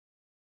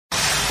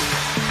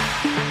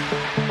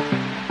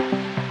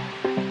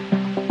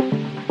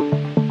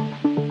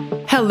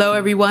Hello,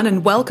 everyone,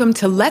 and welcome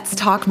to Let's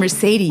Talk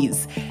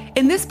Mercedes.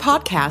 In this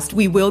podcast,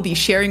 we will be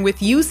sharing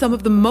with you some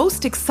of the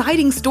most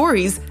exciting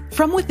stories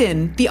from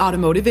within the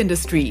automotive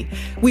industry.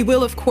 We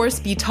will, of course,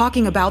 be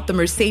talking about the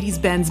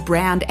Mercedes-Benz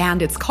brand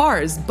and its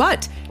cars,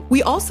 but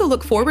we also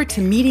look forward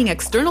to meeting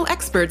external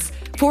experts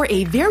for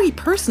a very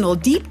personal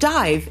deep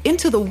dive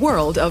into the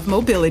world of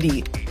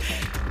mobility.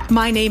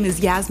 My name is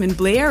Yasmin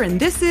Blair, and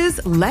this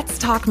is Let's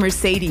Talk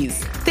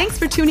Mercedes. Thanks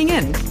for tuning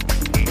in.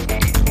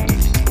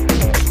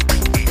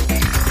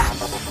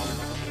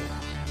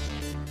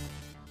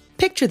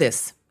 Picture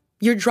this.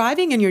 You're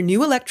driving in your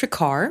new electric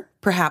car,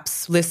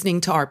 perhaps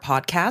listening to our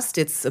podcast.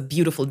 It's a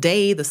beautiful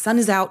day, the sun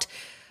is out.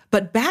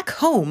 But back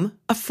home,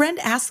 a friend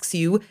asks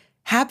you,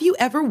 have you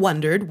ever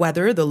wondered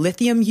whether the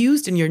lithium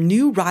used in your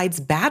new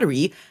ride's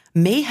battery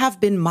may have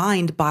been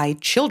mined by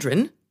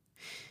children?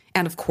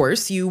 And of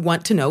course, you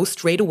want to know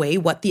straight away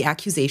what the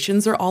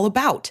accusations are all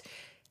about.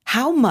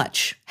 How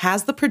much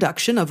has the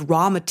production of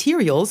raw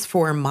materials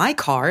for my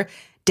car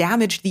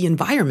damaged the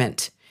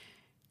environment?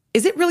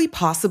 Is it really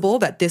possible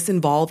that this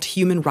involved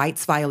human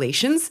rights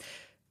violations?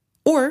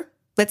 Or,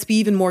 let's be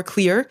even more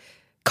clear,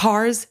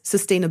 cars,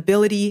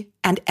 sustainability,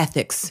 and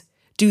ethics.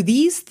 Do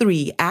these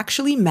three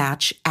actually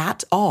match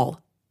at all?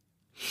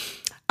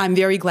 I'm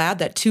very glad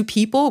that two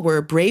people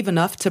were brave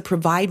enough to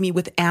provide me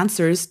with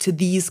answers to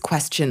these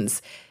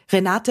questions.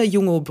 Renata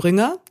Jungo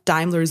Brüngger,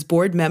 Daimler's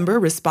board member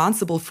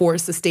responsible for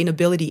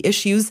sustainability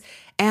issues,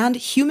 and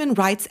human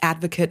rights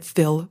advocate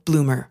Phil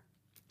Bloomer.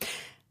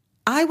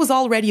 I was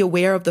already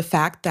aware of the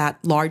fact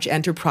that large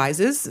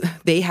enterprises,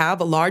 they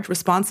have a large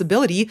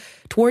responsibility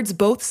towards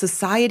both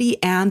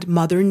society and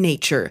Mother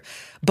Nature.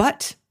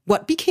 But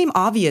what became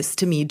obvious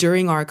to me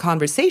during our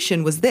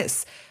conversation was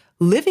this.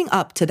 Living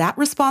up to that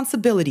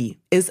responsibility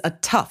is a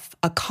tough,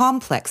 a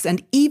complex,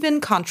 and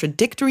even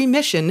contradictory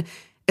mission,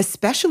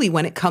 especially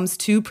when it comes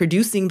to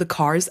producing the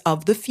cars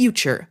of the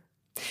future.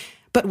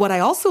 But what I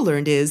also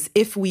learned is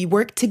if we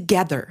work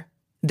together,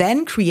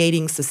 then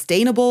creating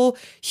sustainable,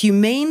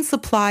 humane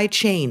supply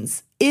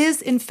chains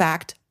is, in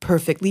fact,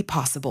 perfectly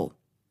possible.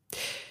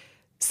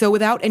 So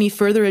without any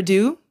further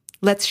ado,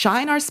 let's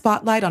shine our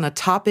spotlight on a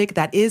topic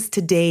that is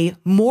today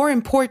more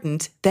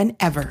important than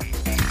ever.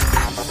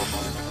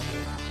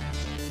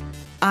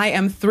 I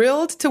am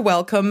thrilled to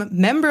welcome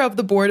member of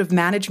the Board of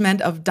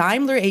Management of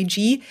Daimler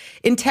AG,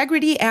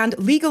 Integrity and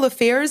Legal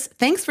Affairs.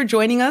 Thanks for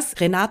joining us,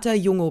 Renata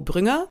Jungo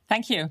Brüngger.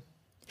 Thank you.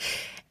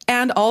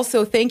 And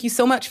also, thank you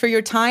so much for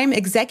your time,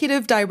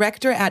 Executive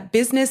Director at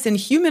Business and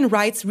Human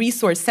Rights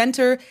Resource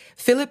Center,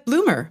 Philip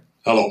Bloomer.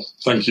 Hello,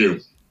 thank you.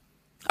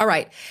 All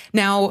right.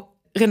 Now,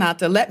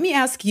 Renata, let me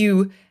ask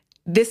you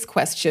this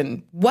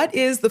question. What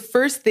is the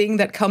first thing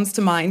that comes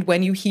to mind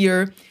when you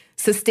hear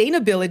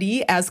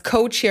sustainability as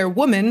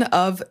co-chairwoman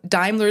of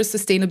Daimler's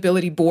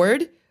Sustainability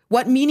Board?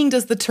 What meaning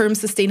does the term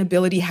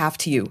sustainability have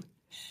to you?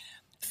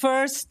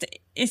 First,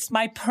 it's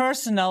my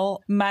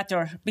personal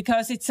matter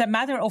because it's a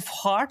matter of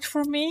heart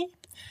for me.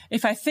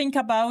 If I think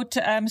about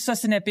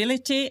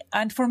sustainability,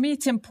 and for me,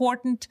 it's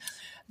important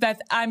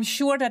that I'm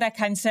sure that I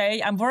can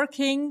say I'm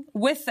working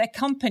with a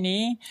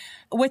company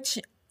which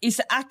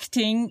is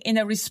acting in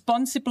a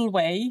responsible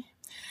way,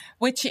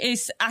 which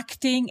is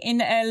acting in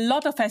a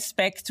lot of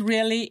aspects,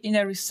 really in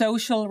a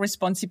social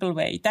responsible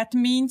way. That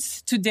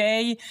means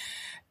today,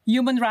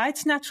 human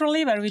rights,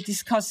 naturally, where we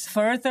discuss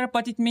further,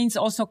 but it means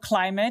also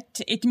climate.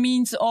 It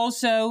means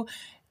also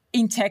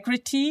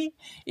integrity.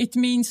 It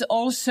means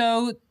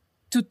also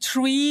to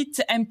treat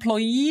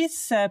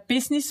employees,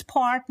 business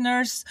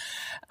partners,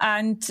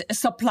 and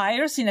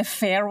suppliers in a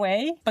fair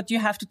way. But you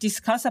have to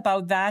discuss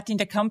about that in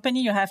the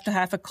company. You have to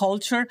have a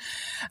culture.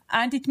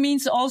 And it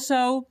means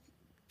also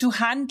to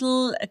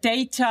handle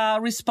data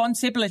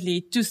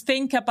responsibly, to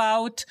think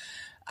about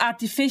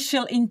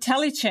artificial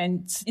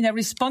intelligence in a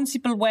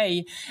responsible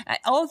way.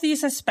 All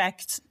these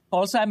aspects.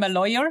 Also, I'm a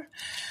lawyer.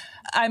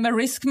 I'm a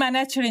risk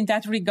manager in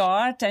that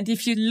regard. And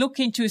if you look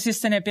into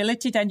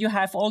sustainability, then you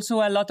have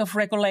also a lot of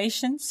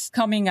regulations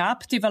coming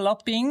up,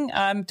 developing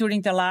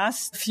during the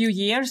last few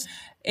years.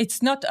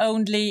 It's not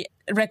only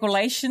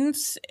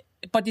regulations,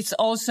 but it's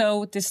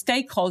also the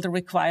stakeholder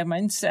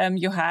requirements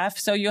you have.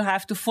 So you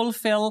have to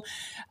fulfill,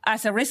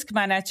 as a risk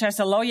manager, as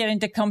a lawyer in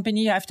the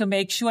company, you have to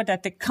make sure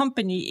that the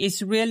company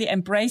is really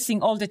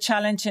embracing all the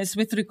challenges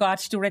with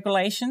regards to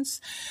regulations,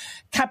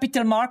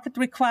 capital market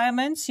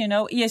requirements,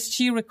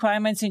 ESG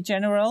requirements in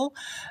general,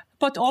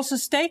 but also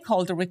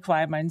stakeholder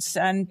requirements.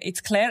 And it's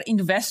clear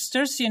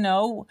investors,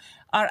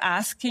 are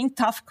asking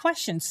tough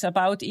questions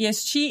about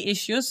ESG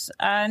issues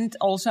and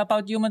also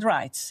about human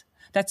rights.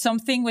 That's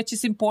something which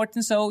is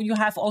important. So you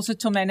have also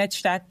to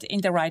manage that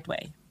in the right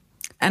way.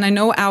 And I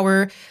know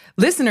our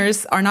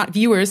listeners are not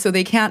viewers, so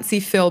they can't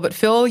see Phil. But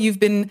Phil, you've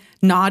been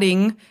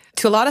nodding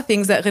to a lot of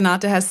things that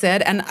Renata has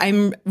said. And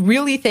I'm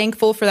really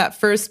thankful for that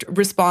first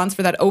response,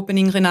 for that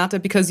opening, Renata,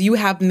 because you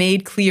have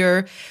made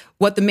clear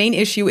what the main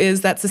issue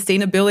is, that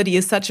sustainability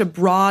is such a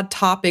broad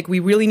topic. We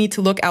really need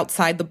to look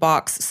outside the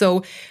box.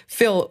 So,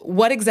 Phil,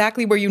 what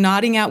exactly were you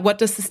nodding at? What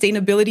does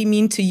sustainability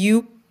mean to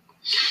you?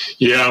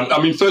 Yeah,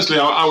 I mean, firstly,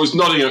 I was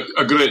nodding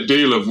a great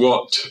deal of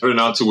what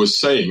Renata was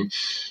saying,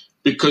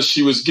 because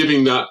she was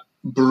giving that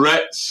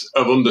breadth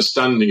of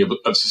understanding of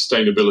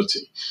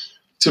sustainability.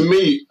 To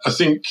me, I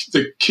think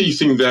the key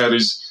thing there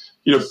is,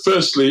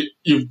 firstly,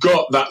 you've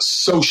got that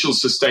social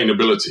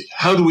sustainability.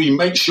 How do we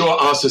make sure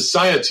our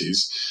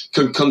societies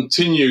can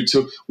continue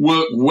to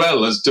work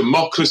well as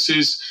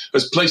democracies,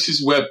 as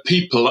places where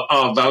people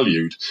are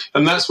valued?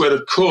 And that's where,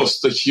 of course,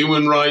 the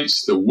human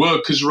rights, the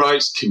workers'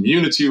 rights,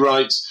 community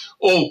rights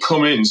all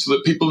come in, so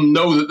that people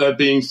know that they're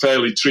being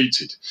fairly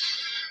treated.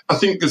 I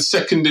think the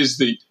second is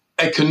the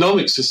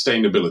economic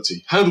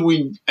sustainability. How do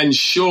we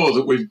ensure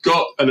that we've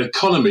got an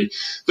economy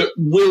that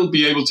will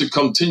be able to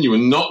continue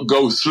and not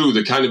go through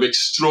the kind of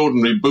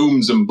extraordinary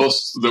booms and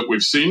busts that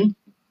we've seen,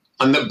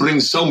 and that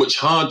brings so much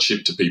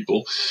hardship to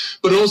people?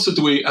 But also,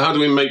 how do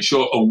we make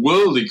sure a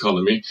world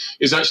economy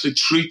is actually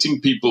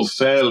treating people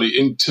fairly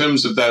in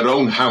terms of their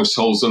own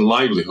households and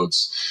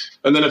livelihoods?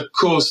 And then, of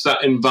course,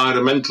 that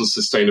environmental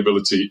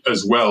sustainability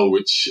as well,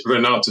 which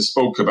Renata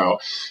spoke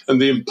about,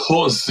 and the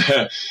importance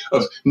there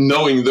of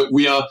knowing that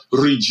we are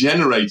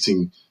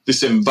regenerating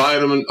this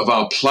environment of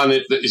our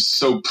planet that is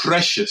so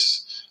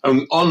precious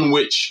and on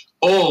which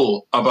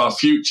all of our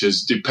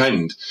futures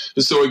depend.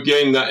 And so,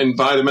 again, that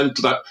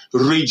environmental, that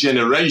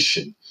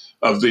regeneration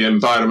of the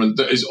environment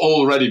that is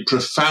already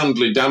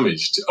profoundly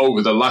damaged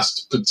over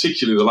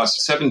particularly the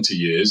last 70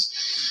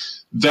 years,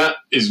 that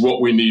is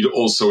what we need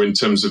also in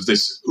terms of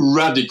this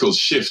radical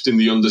shift in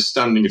the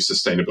understanding of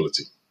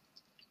sustainability.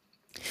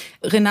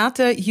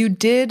 Renata, you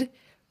did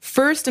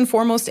first and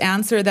foremost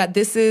answer that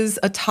this is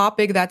a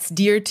topic that's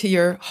dear to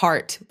your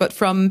heart. But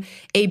from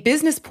a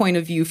business point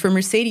of view, for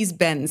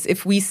Mercedes-Benz,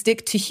 if we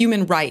stick to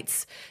human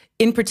rights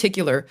in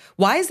particular,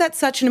 why is that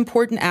such an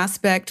important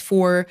aspect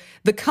for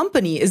the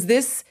company? Is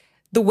this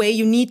the way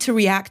you need to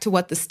react to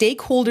what the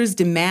stakeholders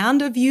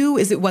demand of you?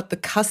 Is it what the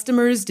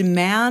customers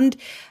demand?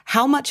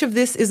 How much of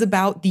this is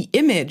about the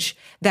image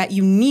that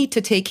you need to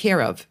take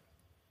care of?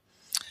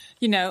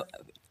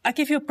 I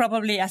give you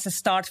probably as a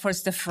start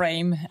first the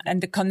frame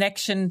and the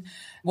connection,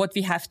 what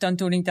we have done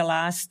during the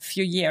last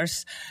few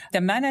years.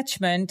 The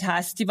management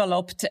has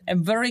developed a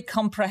very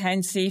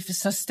comprehensive,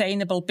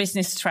 sustainable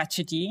business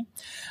strategy,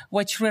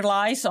 which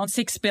relies on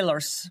 6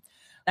 pillars.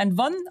 And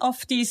one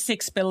of these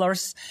 6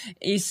 pillars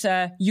is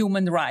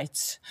human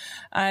rights.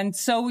 And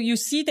so you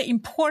see the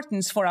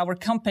importance for our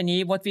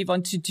company, what we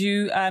want to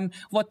do,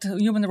 what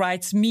human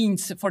rights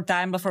means for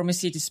Daimler, for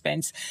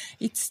Mercedes-Benz.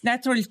 It's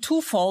naturally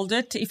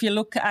twofolded. If you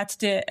look at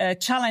the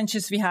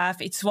challenges we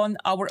have, it's one,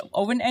 our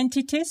own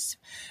entities.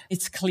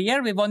 It's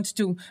clear we want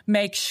to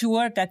make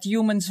sure that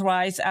human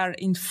rights are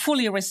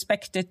fully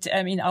respected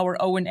in our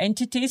own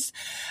entities.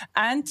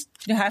 And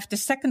you have the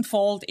second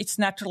fold, it's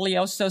naturally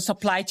also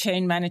supply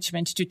chain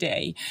management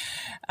today.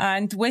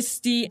 And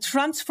with the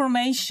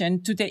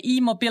transformation to the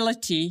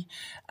e-mobility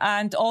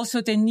and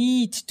also the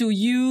need to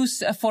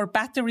use for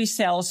battery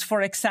cells,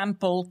 for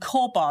example,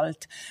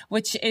 cobalt,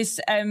 which is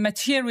a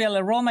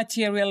raw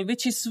material,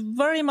 which is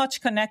very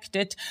much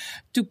connected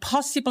to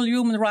possible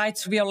human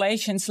rights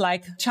violations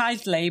like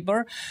child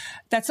labor.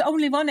 That's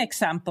only one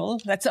example.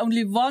 That's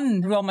only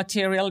one raw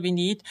material we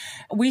need.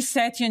 We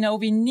said,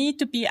 we need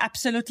to be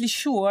absolutely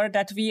sure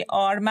that we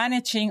are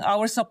managing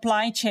our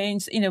supply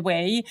chains in a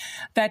way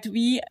that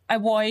we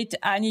avoid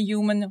any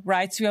human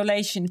rights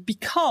violation,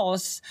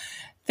 because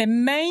the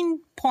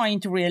main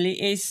point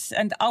really is,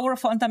 and our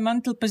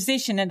fundamental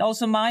position and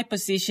also my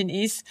position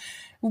is,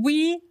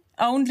 we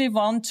only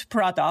want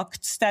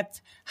products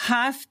that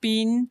have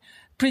been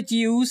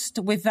produced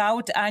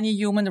without any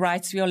human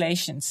rights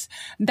violations.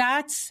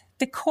 That's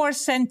the core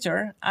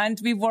center, and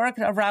we work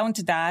around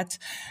that.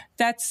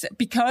 That's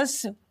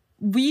because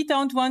we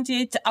don't want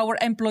it. Our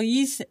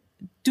employees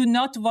do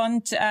not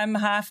want to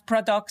have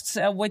products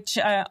which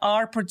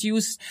are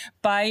produced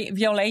by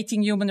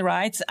violating human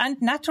rights. And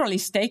naturally,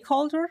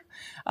 stakeholders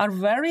are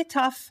very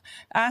tough,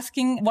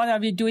 asking what are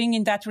we doing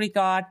in that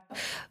regard.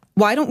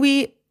 Why don't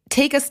we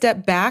take a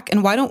step back,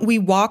 and why don't we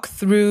walk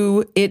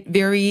through it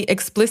very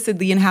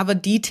explicitly and have a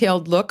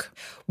detailed look?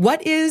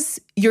 What is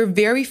your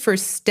very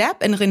first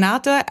step? And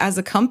Renata, as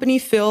a company,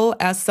 Phil,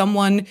 as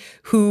someone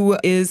who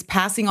is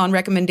passing on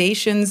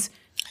recommendations?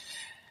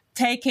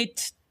 Take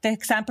the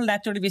example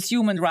naturally with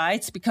human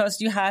rights,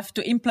 because you have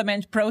to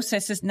implement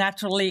processes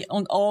naturally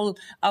on all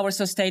our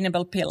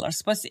sustainable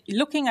pillars. But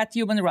looking at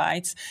human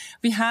rights,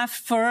 we have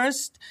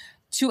first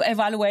to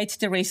evaluate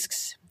the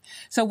risks.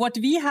 So what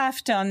we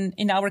have done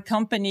in our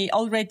company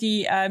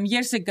already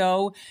years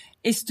ago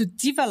is to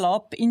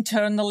develop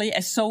internally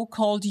a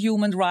so-called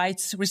human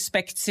rights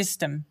respect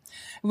system,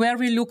 where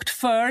we looked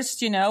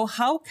first,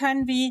 how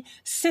can we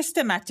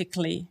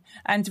systematically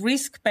and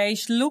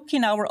risk-based look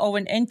in our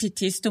own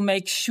entities to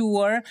make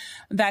sure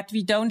that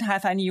we don't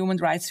have any human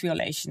rights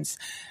violations.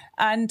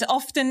 And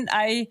often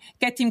I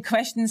get in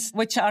questions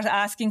which are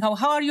asking,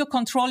 how are you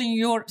controlling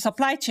your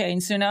supply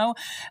chains?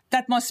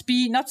 That must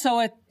be not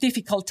so a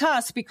difficult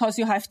task because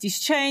you have these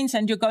chains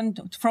and you're going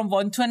from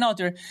one to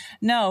another.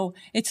 No,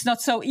 it's not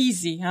so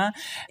easy.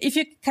 If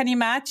you can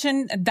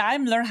imagine,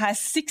 Daimler has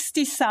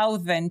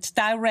 60,000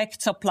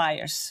 direct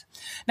suppliers.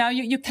 Now,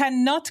 you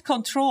cannot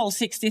control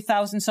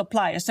 60,000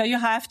 suppliers, so you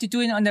have to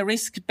do it on a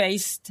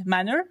risk-based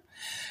manner.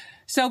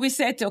 So we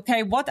said,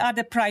 okay, what are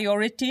the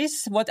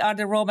priorities? What are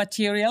the raw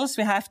materials?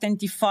 We have then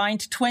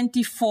defined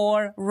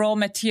 24 raw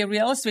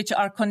materials which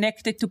are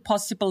connected to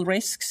possible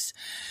risks.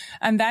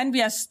 And then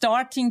we are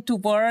starting to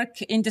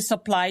work in the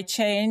supply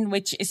chain,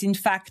 which is in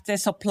fact the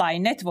supply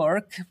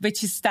network,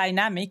 which is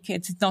dynamic.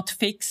 It's not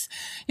fixed,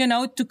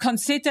 to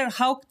consider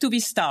how do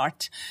we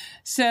start.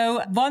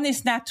 So one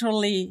is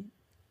naturally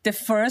the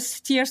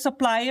first tier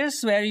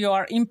suppliers where you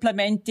are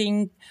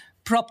implementing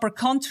proper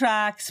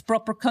contracts,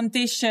 proper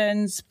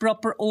conditions,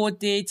 proper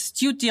audits,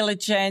 due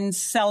diligence,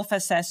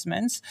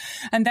 self-assessments.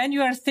 And then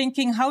you are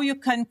thinking how you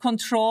can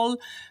control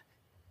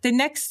the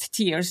next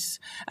tiers.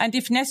 And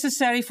if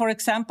necessary, for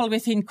example,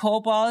 within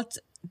cobalt,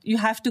 you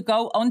have to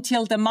go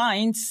until the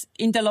mines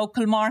in the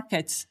local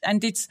markets.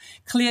 And it's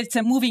clear it's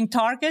a moving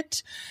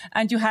target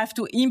and you have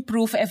to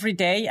improve every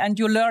day. And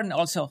you learn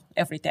also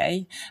every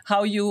day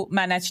how you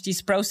manage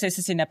these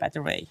processes in a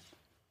better way.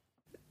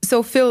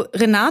 So, Phil,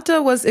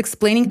 Renata was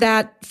explaining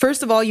that,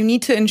 first of all, you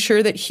need to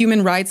ensure that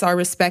human rights are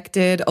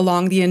respected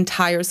along the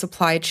entire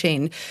supply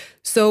chain.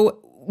 So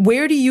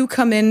where do you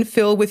come in,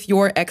 Phil, with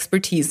your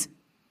expertise?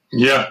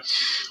 Yeah,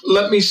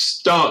 let me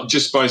start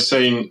just by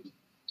saying,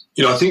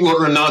 I think what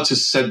Renata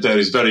said there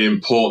is very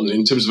important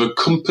in terms of a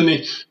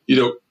company.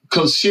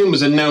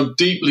 Consumers are now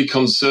deeply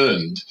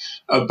concerned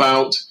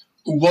about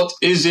what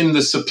is in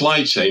the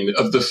supply chain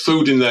of the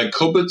food in their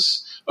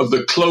cupboards, of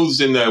the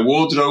clothes in their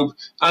wardrobe,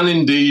 and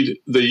indeed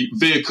the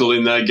vehicle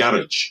in their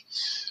garage.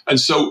 And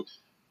so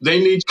they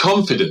need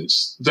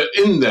confidence that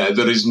in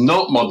there is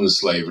not modern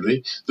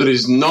slavery, there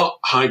is not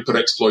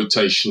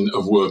hyper-exploitation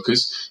of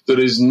workers, there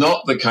is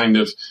not the kind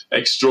of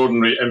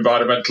extraordinary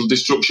environmental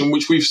destruction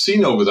which we've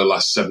seen over the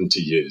last 70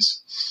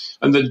 years.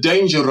 And the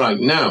danger right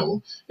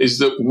now is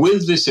that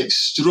with this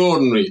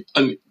extraordinary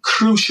and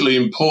crucially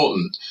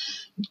important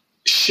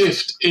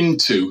shift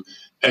into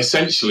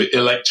essentially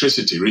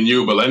electricity,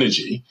 renewable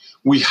energy,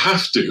 we're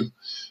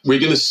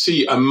going to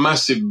see a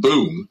massive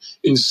boom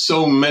in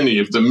so many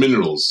of the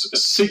minerals,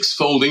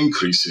 6-fold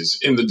increases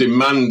in the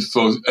demand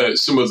for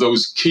some of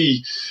those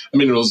key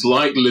minerals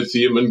like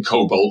lithium and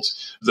cobalt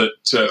that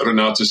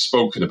Renata's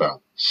spoken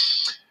about.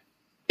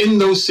 In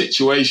those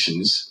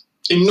situations,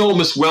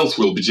 enormous wealth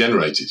will be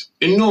generated,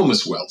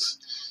 enormous wealth.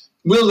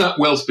 Will that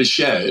wealth be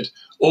shared,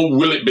 or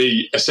will it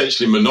be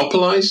essentially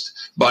monopolized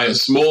by a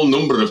small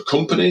number of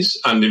companies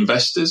and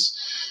investors?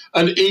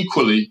 And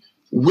equally,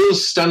 will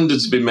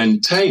standards be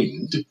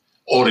maintained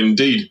or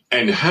indeed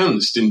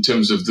enhanced in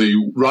terms of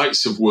the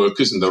rights of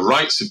workers and the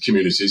rights of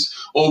communities,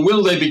 or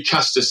will they be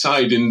cast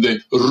aside in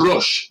the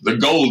rush, the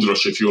gold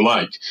rush, if you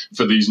like,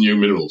 for these new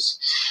minerals?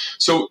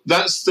 So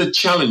that's the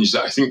challenge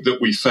that I think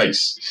that we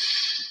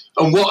face.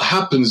 And what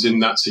happens in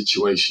that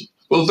situation?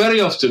 Well,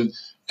 very often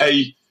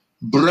a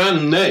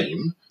brand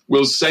name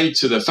will say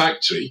to the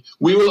factory,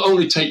 we will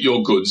only take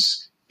your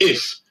goods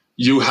if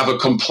you have a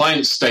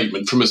compliance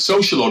statement from a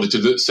social auditor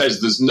that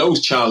says there's no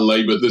child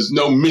labour, there's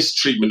no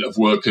mistreatment of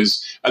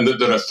workers, and that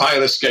there are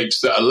fire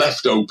escapes that are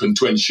left open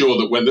to ensure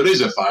that when there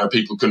is a fire,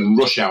 people can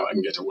rush out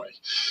and get away.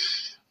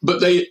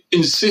 But they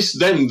insist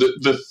then that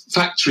the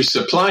factory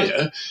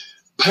supplier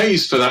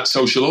pays for that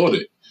social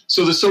audit.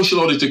 So the social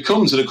auditor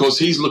comes, and of course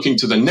he's looking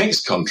to the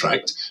next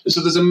contract, and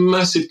so there's a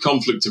massive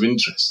conflict of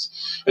interest.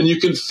 And you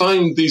can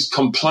find these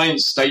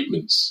compliance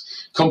statements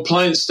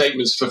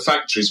for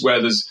factories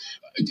where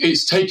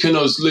it's taken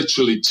us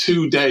literally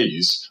 2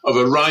 days of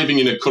arriving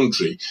in a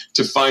country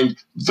to find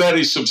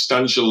very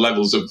substantial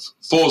levels of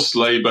forced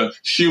labour,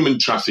 human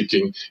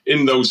trafficking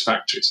in those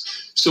factories.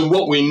 So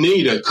what we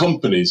need are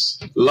companies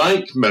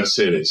like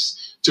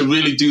Mercedes to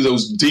really do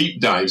those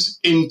deep dives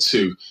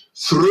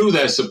through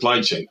their supply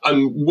chain.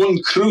 And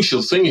one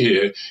crucial thing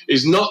here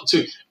is not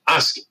to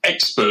ask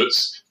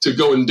experts to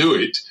go and do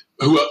it,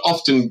 who are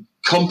often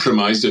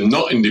compromised and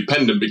not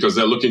independent because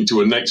they're looking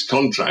to a next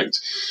contract.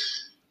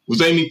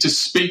 They need to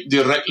speak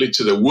directly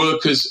to the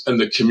workers and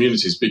the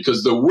communities,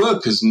 because the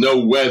workers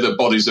know where the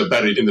bodies are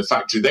buried in the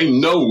factory. They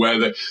know where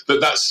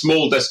that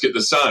small desk at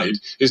the side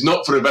is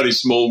not for a very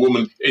small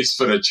woman, it's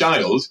for a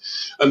child.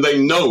 And they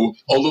know,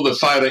 although the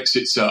fire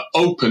exits are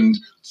opened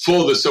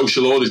for the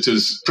social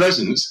auditor's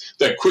presence,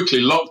 they're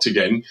quickly locked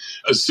again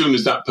as soon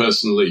as that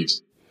person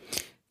leaves.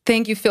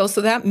 Thank you, Phil.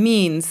 So that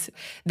means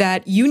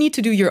that you need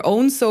to do your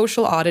own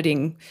social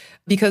auditing,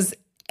 because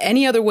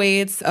any other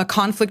way, it's a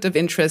conflict of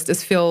interest,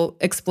 as Phil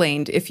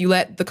explained, if you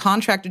let the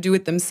contractor do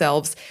it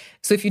themselves.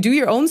 So if you do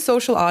your own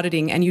social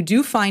auditing and you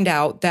do find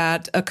out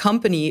that a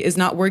company is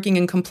not working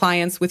in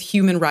compliance with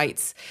human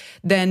rights,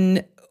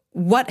 then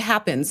what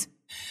happens?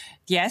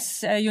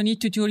 Yes, you need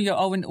to do your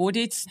own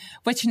audits,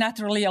 which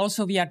naturally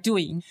also we are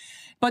doing.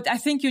 But I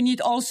think you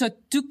need also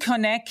to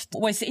connect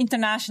with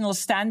international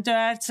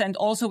standards and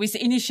also with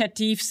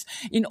initiatives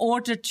in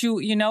order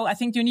to, I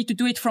think you need to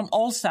do it from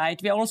all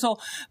sides. We're also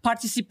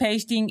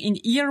participating in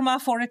IRMA,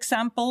 for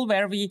example,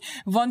 where we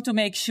want to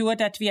make sure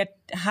that we are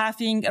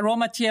having raw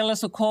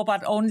materials of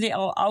cobalt only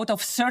out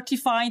of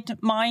certified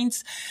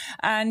mines.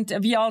 And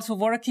we are also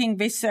working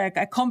with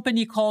a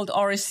company called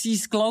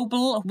RSC's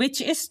Global,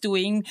 which is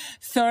doing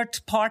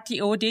third-party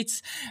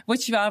audits,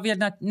 which we are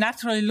not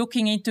naturally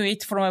looking into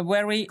it from a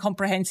very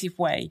comprehensive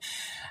way.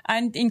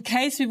 And in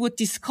case we would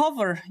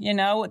discover,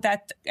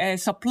 that a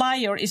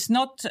supplier is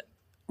not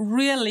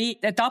really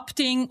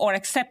adopting or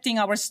accepting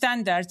our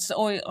standards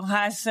or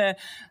has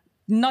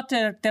not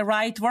the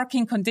right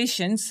working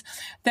conditions,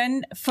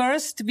 then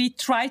first we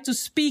try to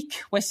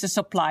speak with the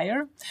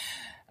supplier.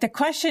 The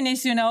question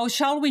is,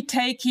 shall we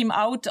take him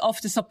out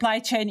of the supply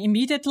chain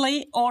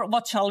immediately, or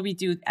what shall we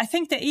do? I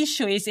think the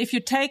issue is if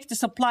you take the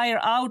supplier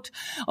out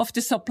of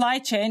the supply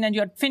chain and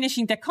you're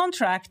finishing the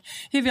contract,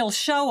 he will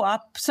show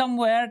up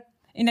somewhere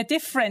in a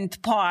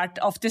different part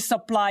of the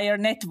supplier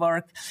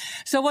network.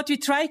 So what we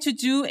try to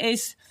do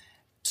is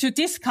to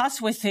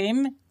discuss with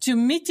him to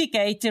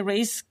mitigate the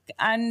risk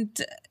and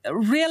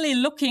really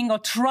looking or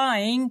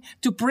trying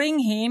to bring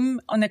him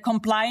on a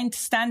compliant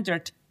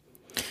standard.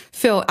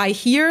 Phil, I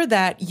hear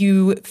that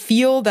you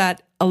feel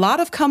that a lot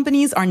of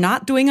companies are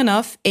not doing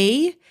enough,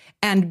 A,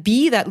 and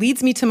B, that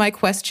leads me to my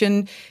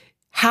question,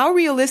 how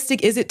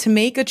realistic is it to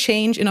make a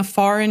change in a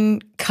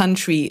foreign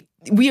country?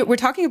 We're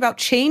talking about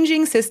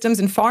changing systems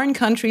in foreign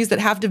countries that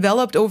have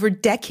developed over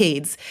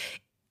decades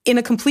in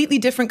a completely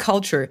different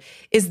culture.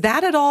 Is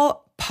that at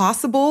all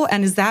possible?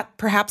 And is that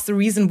perhaps the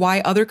reason why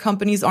other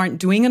companies aren't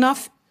doing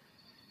enough?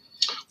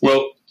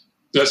 Well,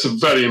 that's a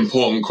very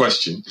important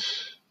question.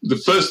 The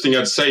first thing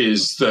I'd say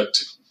is that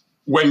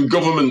when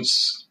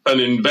governments and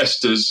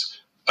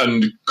investors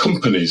and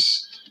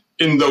companies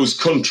in those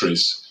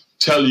countries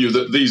tell you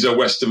that these are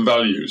Western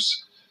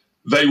values,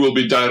 they will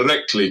be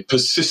directly,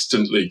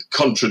 persistently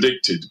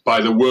contradicted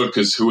by the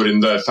workers who are in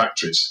their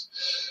factories,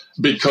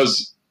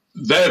 because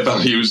their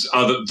values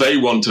are that they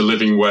want a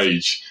living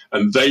wage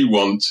and they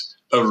want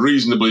a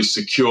reasonably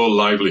secure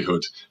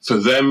livelihood for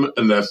them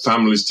and their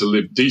families to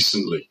live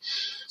decently.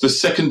 The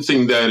second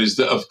thing there is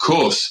that, of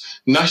course,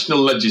 national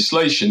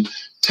legislation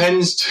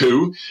tends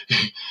to,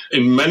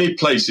 in many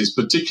places,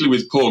 particularly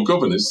with poor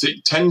governance,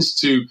 it tends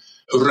to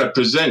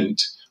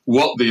represent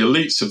what the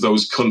elites of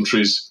those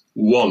countries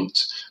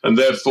want. And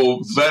therefore,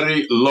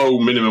 very low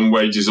minimum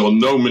wages or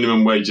no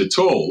minimum wage at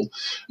all,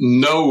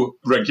 no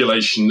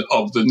regulation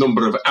of the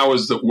number of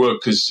hours that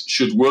workers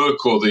should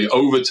work or the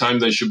overtime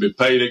they should be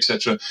paid,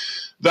 etc.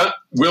 That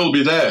will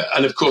be there.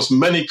 And of course,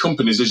 many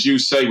companies, as you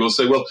say, will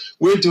say, well,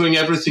 we're doing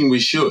everything we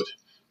should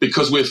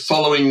because we're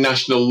following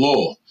national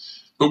law.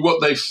 But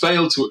what they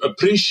fail to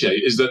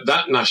appreciate is that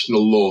that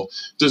national law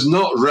does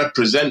not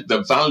represent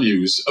the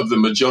values of the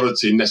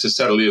majority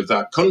necessarily of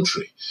that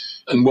country.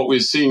 And what we're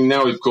seeing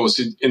now, of course,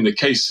 in the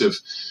case of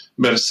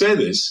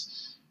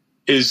Mercedes,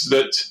 is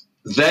that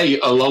they,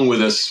 along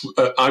with us,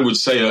 I would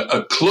say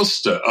a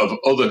cluster of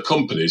other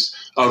companies,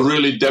 are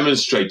really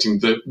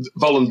demonstrating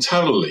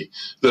voluntarily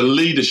the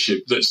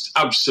leadership that's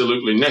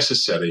absolutely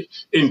necessary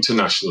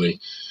internationally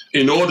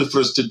in order for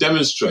us to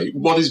demonstrate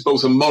what is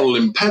both a moral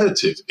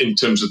imperative in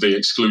terms of the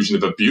exclusion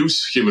of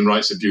abuse, human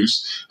rights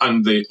abuse,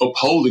 and the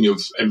upholding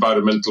of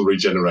environmental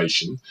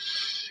regeneration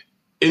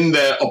in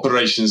their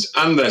operations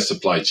and their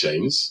supply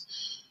chains,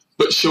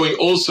 but showing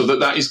also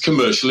that that is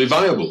commercially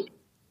viable.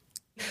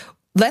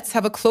 Let's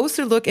have a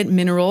closer look at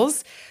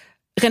minerals.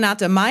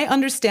 Renata, my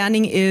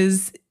understanding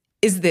is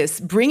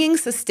this: bringing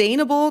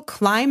sustainable,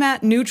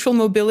 climate-neutral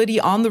mobility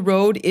on the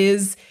road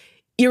is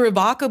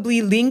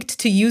irrevocably linked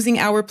to using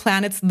our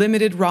planet's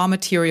limited raw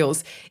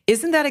materials.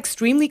 Isn't that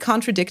extremely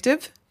contradictory?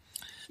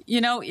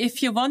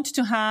 If you want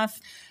to have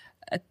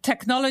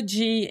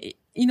technology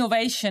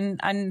innovation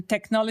and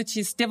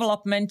technologies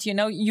development,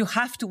 you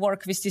have to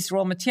work with this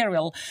raw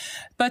material.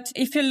 But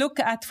if you look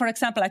at, for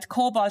example, at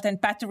cobalt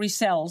and battery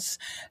cells,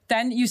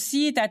 then you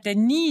see that the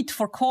need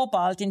for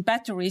cobalt in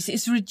batteries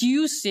is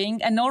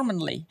reducing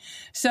enormously.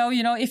 So,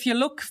 if you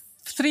look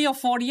 3 or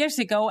 4 years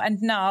ago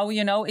and now,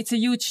 it's a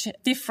huge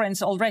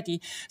difference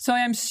already. So I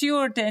am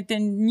sure that the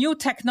new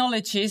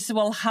technologies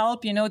will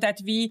help, that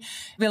we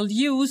will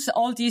use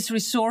all these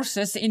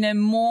resources in a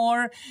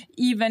more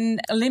even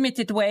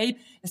limited way.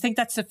 I think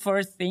that's the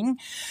first thing.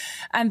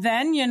 And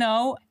then,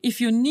 if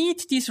you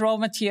need these raw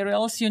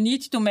materials, you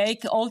need to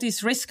make all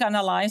these risk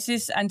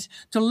analysis and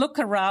to look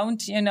around,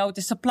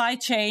 the supply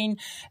chain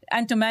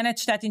and to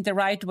manage that in the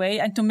right way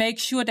and to make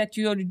sure that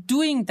you're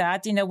doing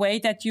that in a way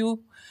that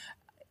you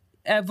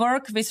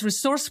work with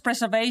resource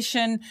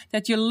preservation,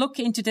 that you look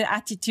into the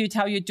attitude,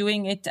 how you're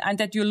doing it, and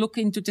that you look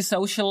into the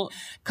social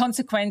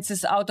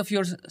consequences out of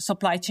your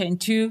supply chain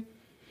too.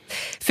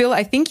 Phil,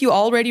 I think you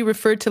already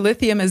referred to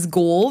lithium as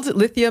gold.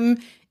 Lithium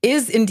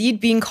is indeed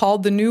being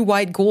called the new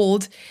white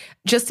gold.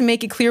 Just to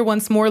make it clear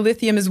once more,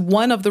 lithium is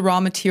one of the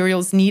raw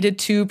materials needed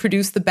to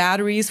produce the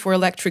batteries for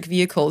electric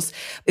vehicles.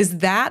 Is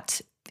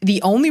that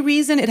the only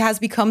reason it has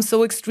become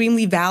so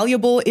extremely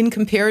valuable in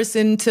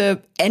comparison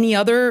to any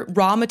other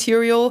raw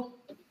material?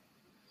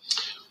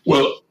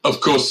 Well,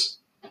 of course,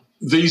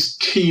 these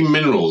key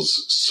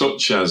minerals,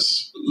 such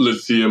as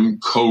lithium,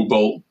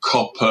 cobalt,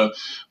 copper,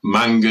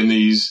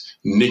 manganese,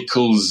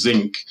 nickel,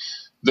 zinc,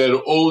 they're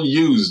all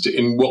used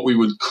in what we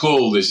would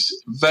call this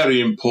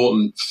very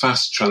important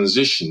fast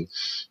transition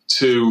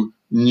to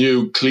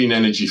new clean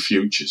energy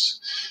futures.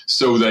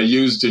 So they're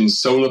used in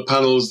solar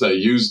panels, they're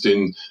used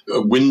in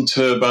wind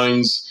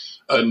turbines,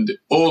 and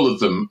all of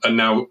them are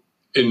now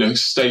in a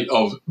state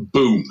of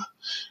boom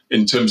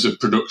in terms of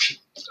production.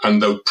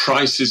 And the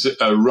prices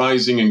are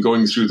rising and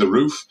going through the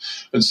roof.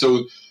 And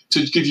so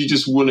to give you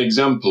just one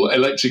example,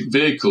 electric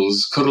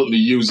vehicles currently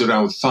use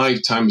around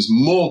 5 times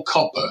more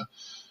copper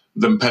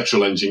than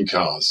petrol engine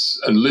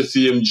cars. And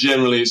lithium,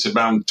 generally, it's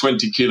around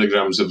 20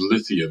 kilograms of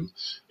lithium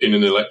in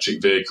an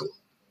electric vehicle.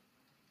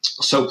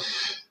 So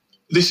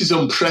this is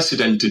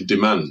unprecedented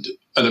demand.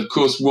 And of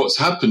course, what's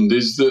happened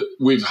is that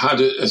we've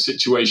had a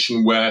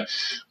situation where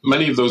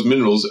many of those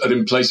minerals are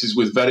in places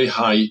with very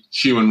high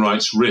human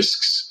rights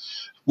risks.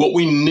 What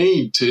we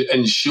need to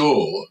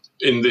ensure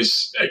in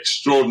this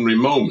extraordinary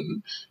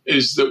moment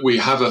is that we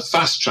have a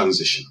fast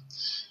transition.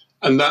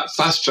 And that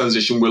fast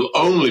transition will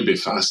only be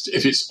fast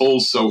if it's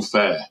also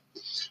fair.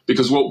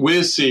 Because what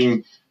we're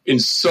seeing in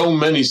so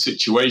many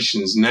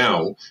situations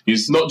now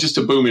is not just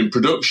a boom in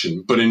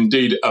production, but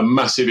indeed a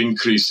massive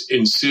increase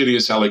in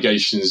serious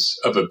allegations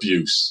of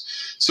abuse.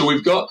 So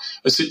we've got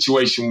a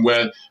situation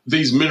where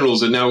these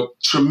minerals are now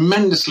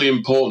tremendously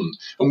important,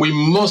 and we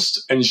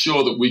must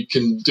ensure that we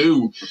can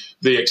do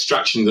the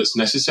extraction that's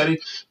necessary,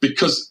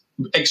 because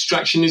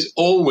extraction is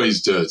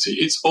always dirty.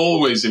 It's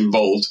always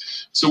involved.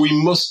 So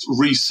we must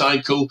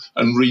recycle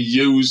and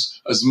reuse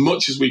as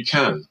much as we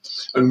can.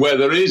 And where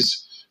there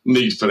is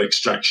need for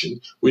extraction,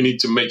 we need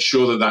to make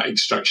sure that that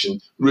extraction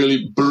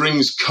really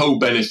brings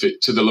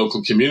co-benefit to the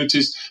local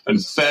communities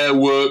and fair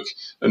work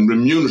and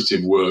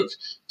remunerative work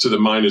to the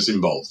miners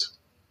involved.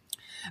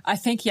 I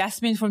think,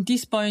 Yasmin, from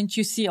this point,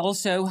 you see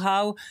also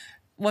how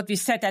what we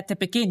said at the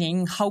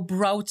beginning, how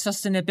broad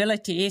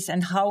sustainability is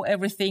and how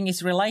everything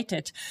is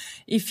related.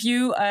 If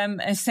you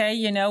say,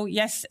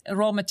 yes,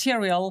 raw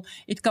material,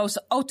 it goes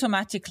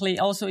automatically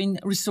also in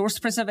resource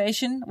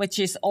preservation, which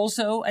is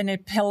also a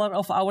pillar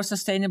of our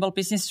sustainable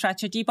business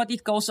strategy, but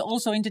it goes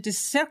also into the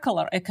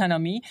circular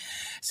economy.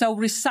 So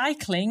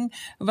recycling,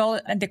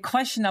 and the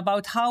question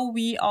about how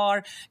we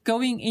are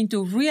going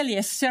into really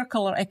a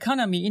circular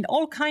economy in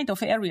all kinds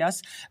of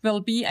areas will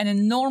be an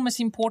enormous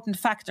important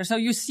factor. So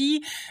you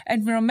see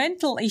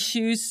environmental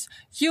issues,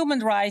 human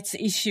rights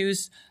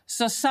issues,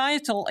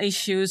 societal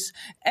issues,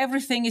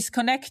 everything is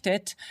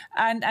connected,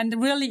 and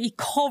really it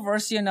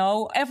covers,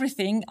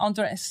 everything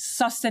under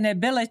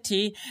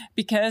sustainability,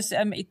 because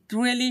it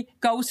really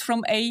goes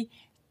from A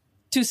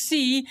to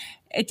C.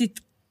 It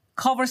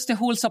covers the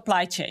whole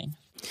supply chain.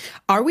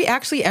 Are we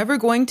actually ever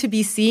going to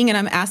be seeing, and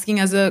I'm asking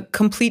as a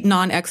complete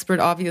non-expert,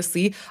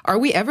 obviously, are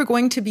we ever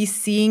going to be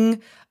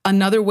seeing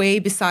another way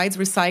besides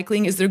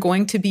recycling? Is there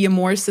going to be a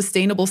more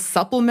sustainable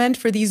supplement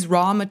for these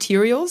raw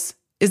materials?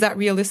 Is that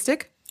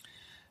realistic?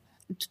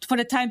 For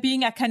the time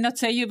being, I cannot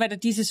tell you whether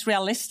this is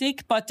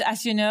realistic, but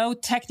as you know,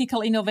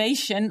 technical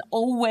innovation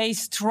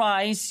always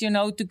tries,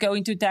 to go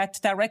into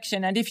that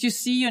direction. And if you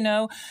see,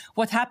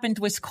 what happened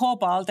with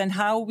cobalt and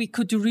how we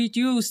could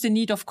reduce the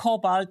need of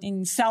cobalt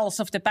in cells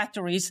of the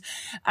batteries,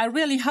 I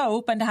really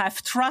hope and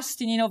have trust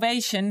in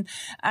innovation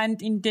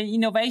and in the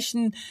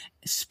innovation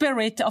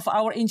spirit of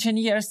our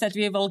engineers that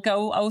we will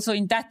go also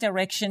in that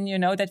direction,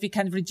 that we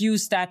can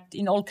reduce that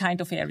in all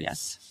kinds of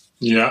areas.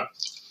 Yeah.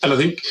 And I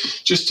think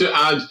just to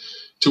add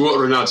to what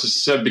Renata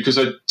said, because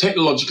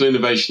technological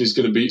innovation is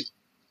going to be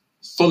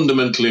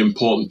fundamentally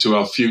important to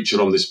our future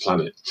on this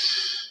planet.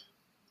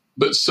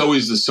 But so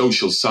is the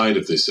social side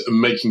of this, and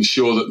making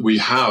sure that we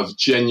have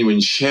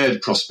genuine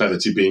shared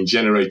prosperity being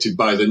generated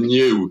by the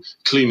new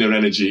cleaner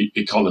energy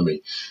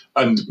economy.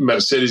 And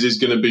Mercedes is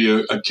going to be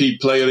a key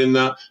player in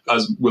that,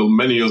 as will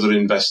many other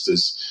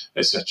investors,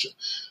 etc.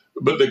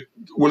 But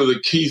one of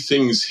the key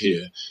things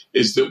here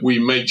is that we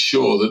make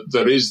sure that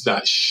there is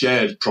that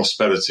shared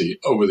prosperity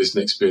over this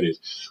next period.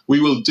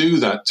 We will do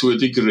that to a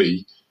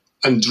degree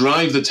and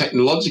drive the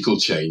technological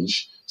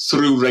change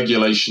through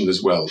regulation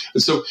as well.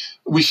 And so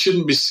we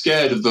shouldn't be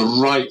scared of the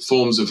right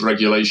forms of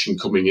regulation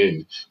coming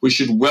in. We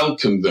should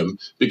welcome them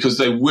because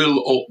they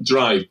will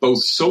drive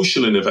both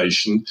social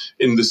innovation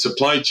in the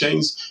supply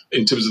chains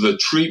in terms of the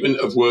treatment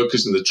of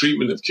workers and the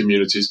treatment of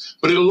communities,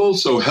 but it will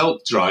also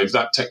help drive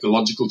that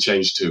technological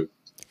change too.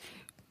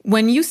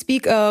 When you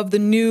speak of the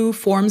new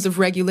forms of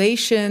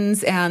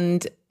regulations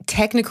and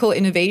technical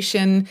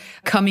innovation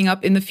coming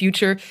up in the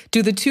future,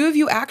 do the two of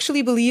you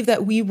actually believe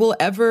that we will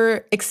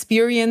ever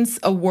experience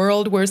a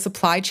world where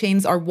supply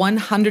chains are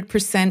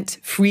 100%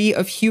 free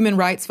of human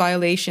rights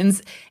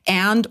violations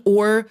and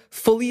or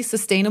fully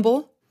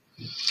sustainable?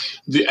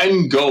 The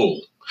end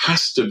goal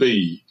has to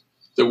be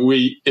that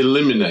we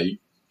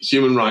eliminate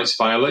human rights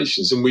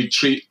violations and we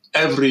treat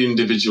every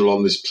individual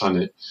on this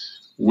planet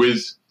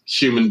with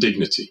human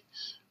dignity.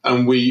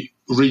 and we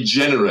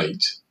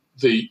regenerate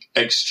the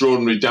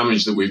extraordinary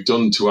damage that we've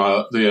done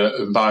to the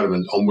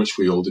environment on which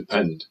we all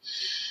depend.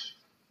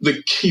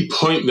 The key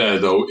point there,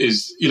 though,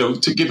 is,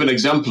 to give an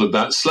example of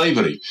that,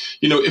 slavery.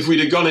 If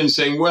we'd have gone in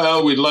saying,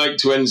 well, we'd like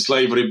to end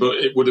slavery, but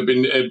it would have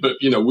been,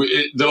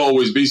 there'll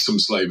always be some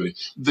slavery.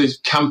 The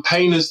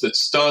campaigners that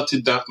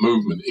started that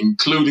movement,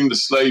 including the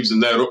slaves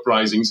and their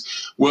uprisings,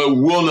 were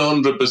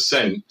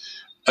 100%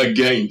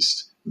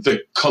 against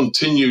the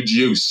continued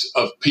use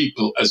of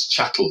people as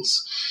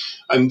chattels.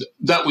 And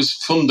that was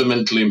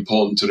fundamentally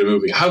important to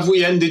removing. Have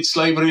we ended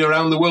slavery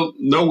around the world?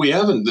 No, we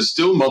haven't. There's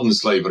still modern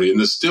slavery and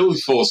there's still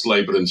forced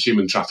labour and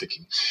human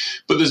trafficking.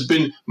 But there's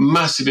been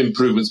massive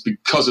improvements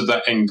because of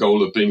that end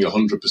goal of being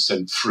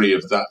 100% free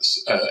of that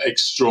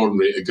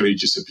extraordinary,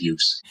 egregious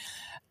abuse.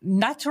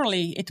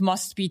 Naturally, it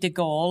must be the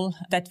goal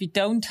that we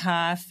don't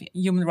have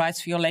human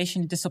rights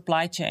violation in the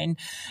supply chain.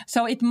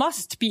 So it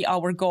must be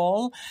our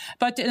goal.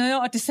 But,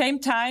 at the same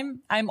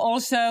time, I'm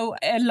also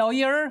a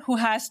lawyer who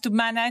has to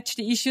manage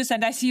the issues.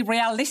 And I see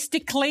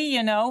realistically,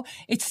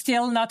 it's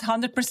still not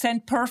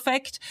 100%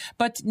 perfect,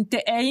 but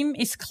the aim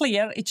is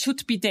clear. It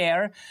should be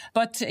there.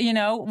 But,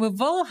 we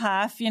will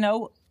have,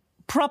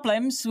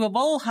 problems. We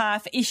will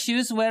have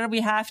issues where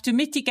we have to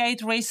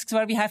mitigate risks,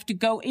 where we have to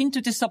go into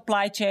the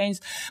supply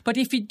chains. But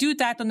if we do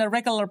that on a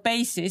regular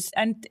basis,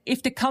 and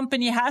if the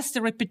company has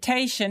the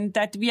reputation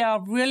that we are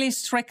really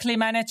strictly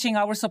managing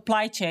our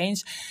supply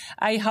chains,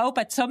 I hope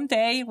that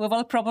someday we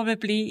will probably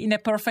be in a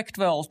perfect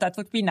world. That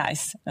would be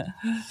nice.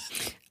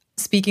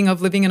 Speaking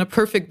of living in a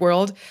perfect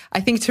world, I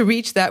think to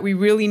reach that, we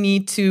really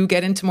need to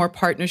get into more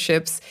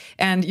partnerships.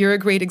 And you're a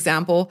great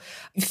example.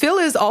 Phil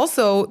is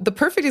also the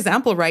perfect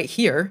example right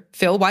here.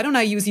 Phil, why don't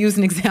I use you as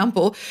an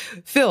example?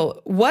 Phil,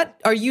 what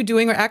are you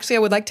doing? Or actually, I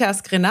would like to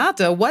ask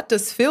Renata, what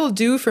does Phil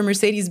do for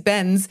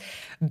Mercedes-Benz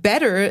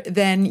better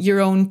than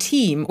your own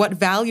team? What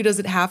value does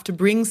it have to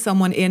bring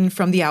someone in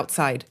from the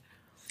outside?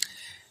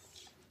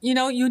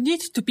 You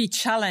need to be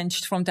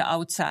challenged from the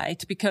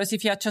outside, because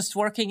if you're just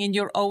working in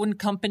your own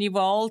company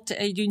world,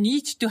 you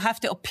need to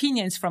have the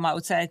opinions from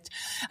outside.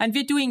 And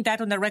we're doing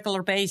that on a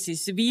regular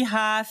basis. We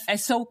have a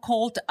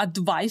so-called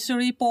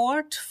advisory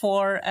board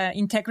for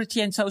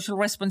integrity and social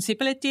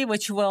responsibility,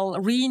 which will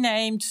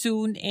rename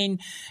soon in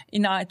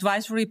our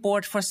advisory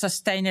board for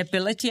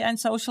sustainability and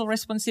social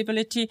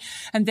responsibility.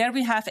 And there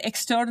we have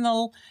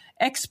external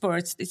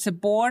experts. It's a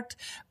board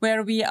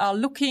where we are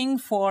looking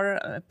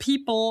for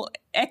people,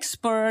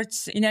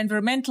 experts in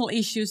environmental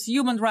issues,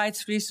 human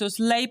rights resource,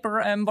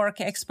 labor work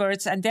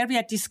experts. And there we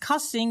are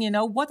discussing,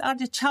 what are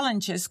the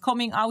challenges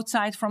coming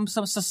outside from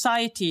some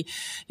society?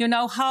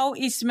 How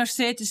is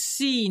Mercedes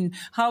seen?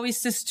 How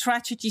is the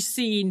strategy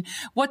seen?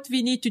 What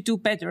we need to do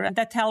better. And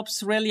that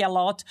helps really a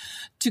lot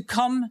to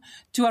come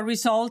to a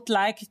result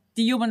like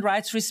the human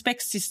rights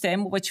respect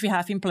system, which we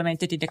have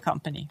implemented in the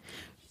company.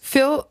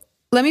 Phil,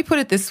 let me put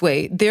it this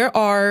way. There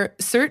are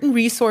certain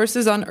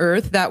resources on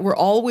Earth that we're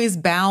always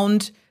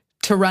bound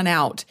to run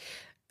out.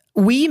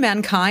 We,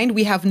 mankind,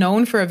 we have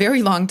known for a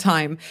very long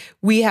time.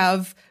 We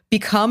have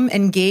become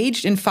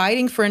engaged in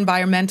fighting for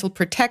environmental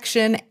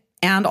protection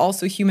and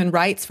also human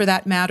rights for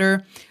that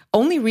matter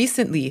only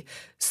recently.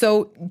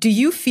 So do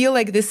you feel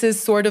like this is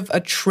sort of a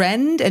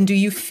trend? And do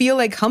you feel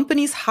like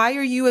companies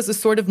hire you as a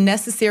sort of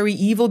necessary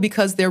evil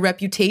because their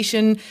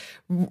reputation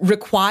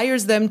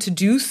requires them to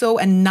do so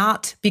and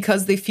not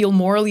because they feel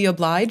morally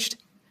obliged?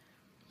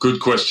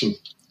 Good question.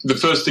 The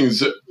first thing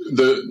is that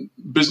the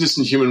Business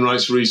and Human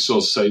Rights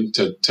Resource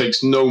Centre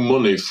takes no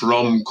money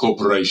from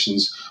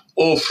corporations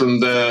or from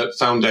their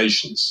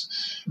foundations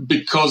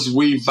because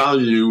we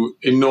value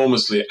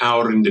enormously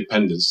our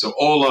independence. So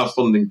all our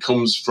funding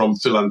comes from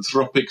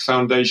philanthropic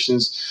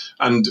foundations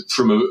and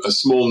from a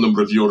small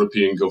number of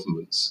European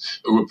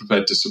governments who are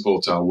prepared to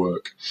support our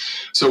work.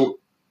 So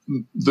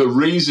the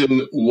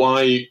reason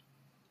why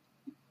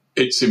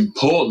it's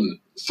important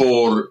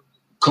for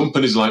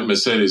companies like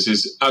Mercedes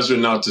is, as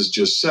Renata's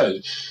just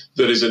said,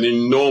 there is an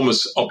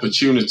enormous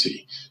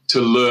opportunity to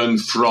learn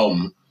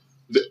from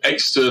the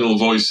external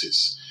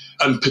voices.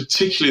 And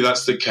particularly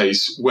that's the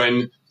case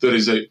when there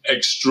is an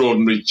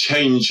extraordinary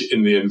change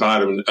in the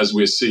environment, as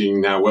we're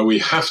seeing now, where we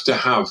have to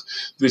have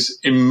this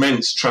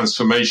immense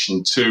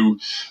transformation to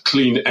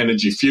clean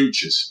energy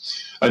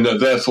futures and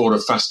therefore a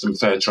fast and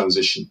fair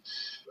transition.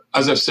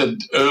 As I've said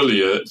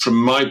earlier, from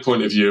my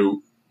point of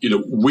view,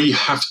 we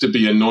have to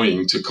be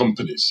annoying to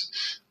companies.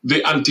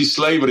 The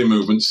anti-slavery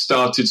movement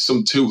started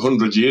some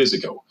 200 years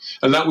ago,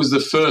 and that was the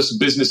first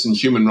business and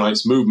human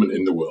rights movement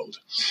in the world.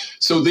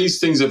 So these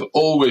things have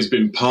always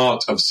been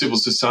part of civil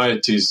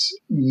society's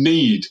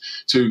need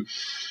to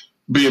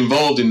be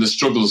involved in the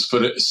struggles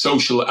for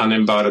social and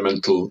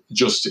environmental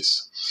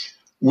justice.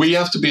 We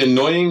have to be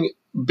annoying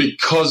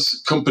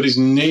because companies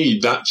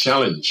need that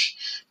challenge.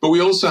 But we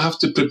also have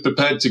to be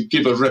prepared to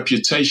give a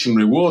reputation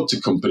reward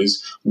to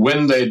companies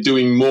when they're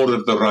doing more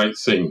of the right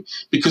thing,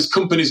 because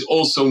companies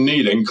also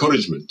need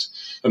encouragement.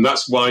 And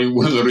that's one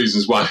of the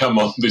reasons why I'm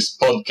on this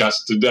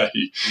podcast today.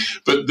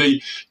 But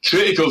the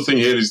critical thing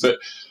here is that,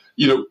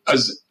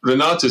 as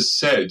Renata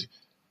said,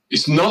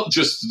 it's not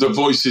just the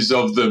voices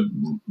of the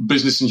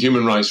Business and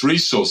Human Rights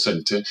Resource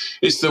Centre.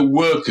 It's the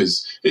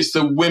workers, it's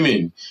the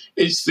women,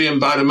 it's the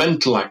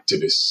environmental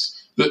activists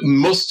that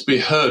must be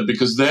heard,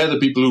 because they're the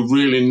people who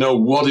really know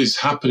what is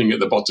happening at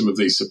the bottom of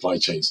these supply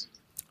chains.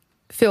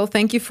 Phil,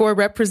 thank you for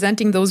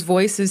representing those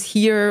voices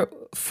here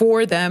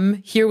for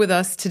them, here with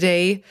us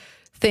today.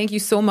 Thank you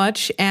so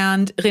much.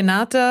 And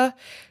Renata,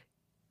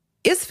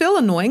 is Phil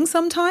annoying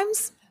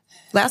sometimes?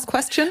 Last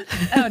question.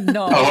 Oh,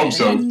 no. I hope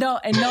so. No,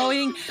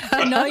 annoying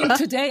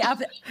today.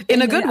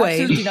 In a good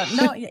way. Absolutely not.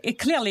 No,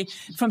 clearly,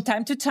 from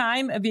time to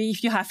time,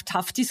 if you have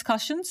tough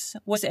discussions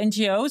with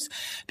NGOs,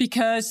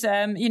 because,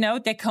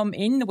 they come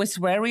in with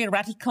very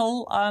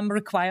radical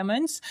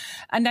requirements.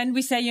 And then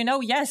we say,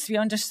 yes, we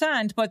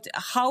understand, but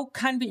how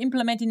can we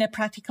implement in a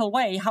practical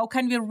way? How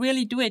can we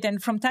really do it?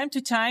 And from time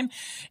to time,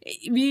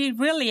 we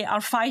really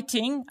are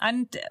fighting,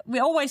 and we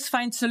always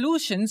find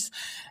solutions.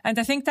 And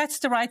I think that's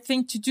the right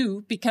thing to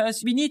do, because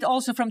we need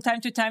also from time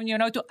to time,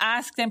 to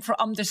ask them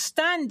for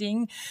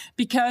understanding,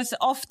 because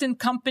often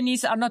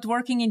companies are not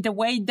working in the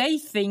way they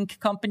think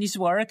companies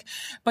work,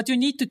 but you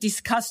need to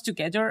discuss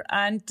together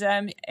and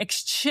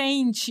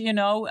exchange,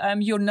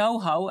 your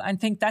know-how. I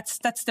think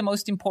that's the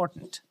most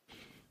important.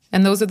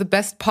 And those are the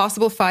best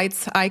possible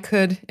fights I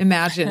could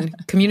imagine.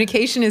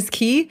 Communication is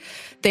key.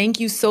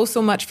 Thank you so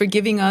much for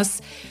giving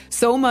us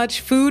so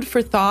much food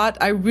for thought.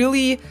 I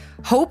really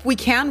hope we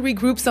can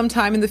regroup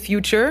sometime in the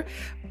future.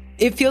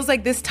 It feels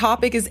like this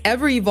topic is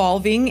ever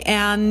evolving,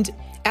 and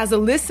as a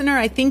listener,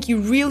 I think you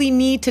really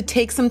need to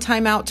take some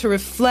time out to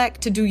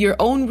reflect, to do your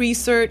own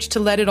research, to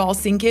let it all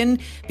sink in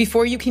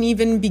before you can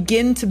even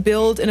begin to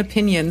build an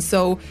opinion.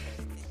 So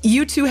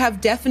you two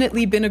have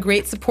definitely been a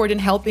great support in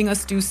helping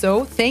us do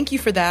so. Thank you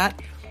for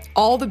that.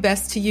 All the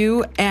best to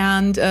you,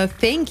 and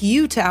thank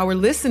you to our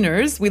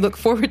listeners. We look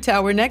forward to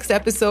our next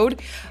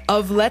episode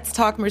of Let's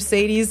Talk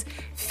Mercedes.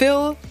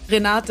 Phil,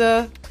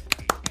 Renata,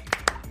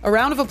 a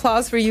round of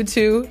applause for you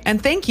two,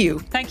 and thank you.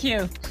 Thank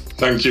you.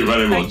 Thank you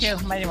very much. Thank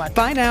you very much.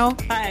 Bye now.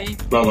 Bye.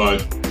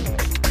 Bye-bye.